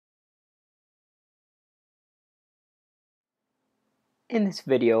In this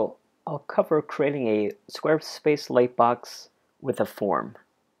video, I'll cover creating a Squarespace Lightbox with a form.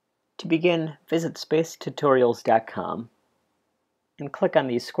 To begin, visit spacetutorials.com and click on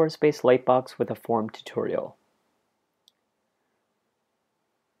the Squarespace Lightbox with a form tutorial.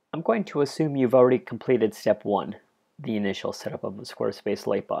 I'm going to assume you've already completed step 1, the initial setup of the Squarespace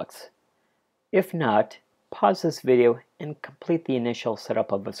Lightbox. If not, pause this video and complete the initial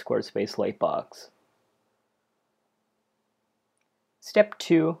setup of a Squarespace Lightbox. Step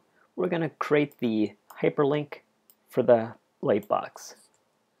 2, we're going to create the hyperlink for the Lightbox.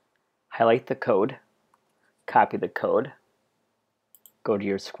 Highlight the code, copy the code, go to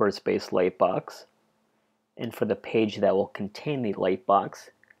your Squarespace Lightbox, and for the page that will contain the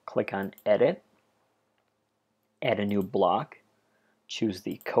Lightbox, click on Edit, add a new block, choose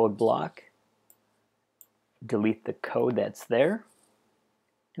the code block, delete the code that's there,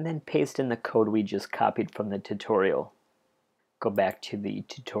 and then paste in the code we just copied from the tutorial. Go back to the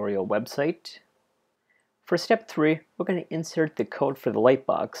tutorial website. For step 3, we're going to insert the code for the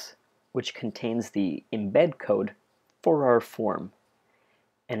Lightbox, which contains the embed code for our form.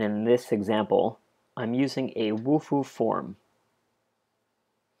 And in this example, I'm using a Wufoo form.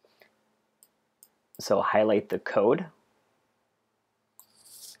 So highlight the code,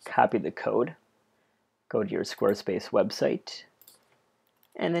 copy the code, go to your Squarespace website,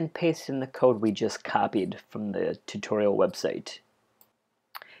 and then paste in the code we just copied from the tutorial website.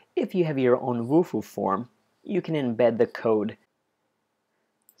 If you have your own Wufoo form, you can embed the code.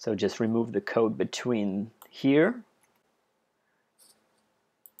 So just remove the code between here,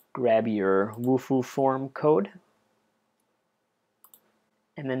 grab your Wufoo form code,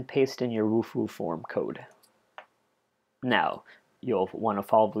 and then paste in your Wufoo form code. Now, you'll want to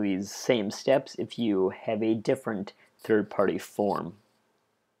follow these same steps if you have a different third-party form.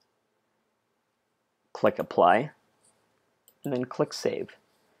 Click Apply, and then click Save.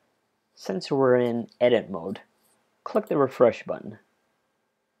 Since we're in Edit mode, click the Refresh button.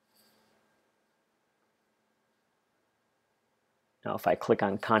 Now if I click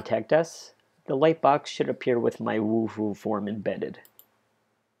on Contact Us, the Lightbox should appear with my Wufoo form embedded.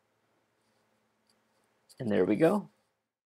 And there we go.